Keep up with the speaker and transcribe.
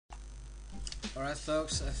Alright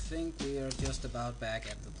folks, I think we are just about back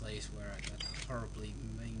at the place where I got horribly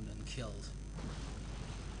maimed and killed.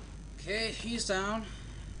 Okay, he's down.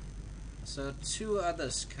 So two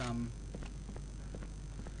others come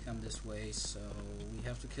this way, so we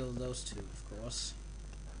have to kill those two, of course.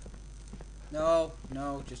 No,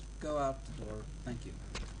 just go out the door. Thank you.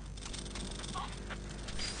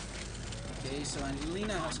 Okay, so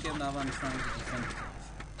Angelina has given up on trying to defend herself.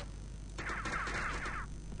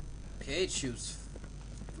 Okay, it shoots.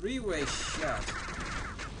 Three-way shot.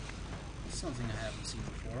 Something I haven't seen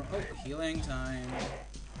before. Oh, healing time.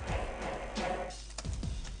 There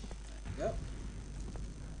we go.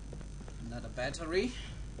 Another battery.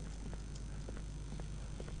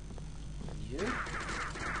 You. Okay,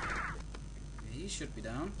 he should be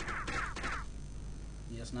down.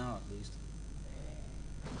 Yes, now at least.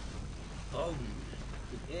 Boom.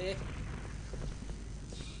 Yeah.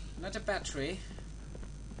 Not a battery.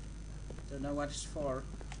 Don't know what it's for.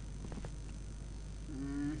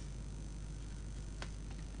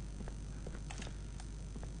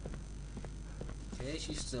 Okay,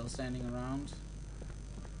 she's still standing around.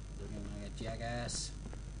 Looking like a jackass.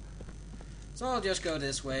 So I'll just go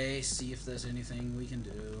this way, see if there's anything we can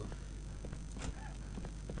do.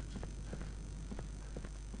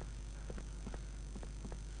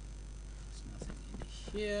 There's nothing in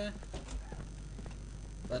here.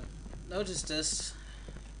 But notice this.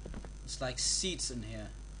 It's like seats in here.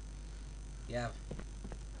 Yeah.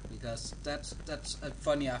 Because that's a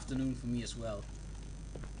funny afternoon for me as well.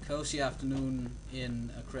 Cozy afternoon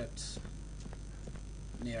in a crypt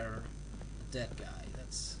near a dead guy.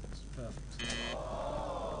 That's perfect.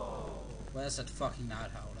 Where's that fucking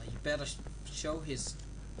night howler? You better show his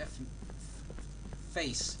effing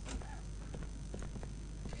face.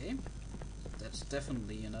 Okay, that's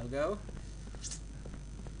definitely a no-go.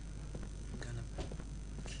 I'm gonna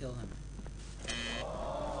kill him. I'm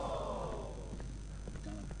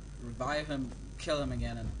gonna revive him, kill him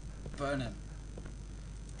again, and burn him.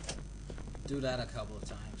 Do that a couple of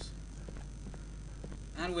times.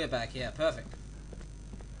 And we're back here. Perfect.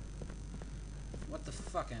 What the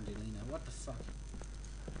fuck, Angelina? What the fuck?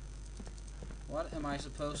 What am I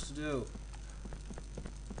supposed to do?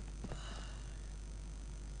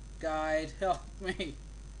 Guide, help me.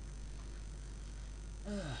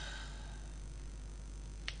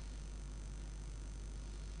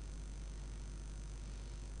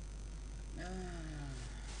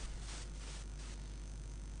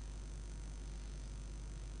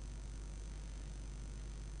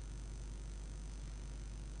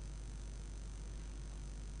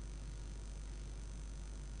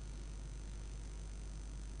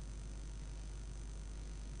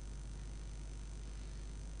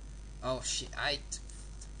 Oh shit,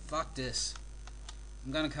 fuck this.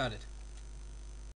 I'm gonna cut it.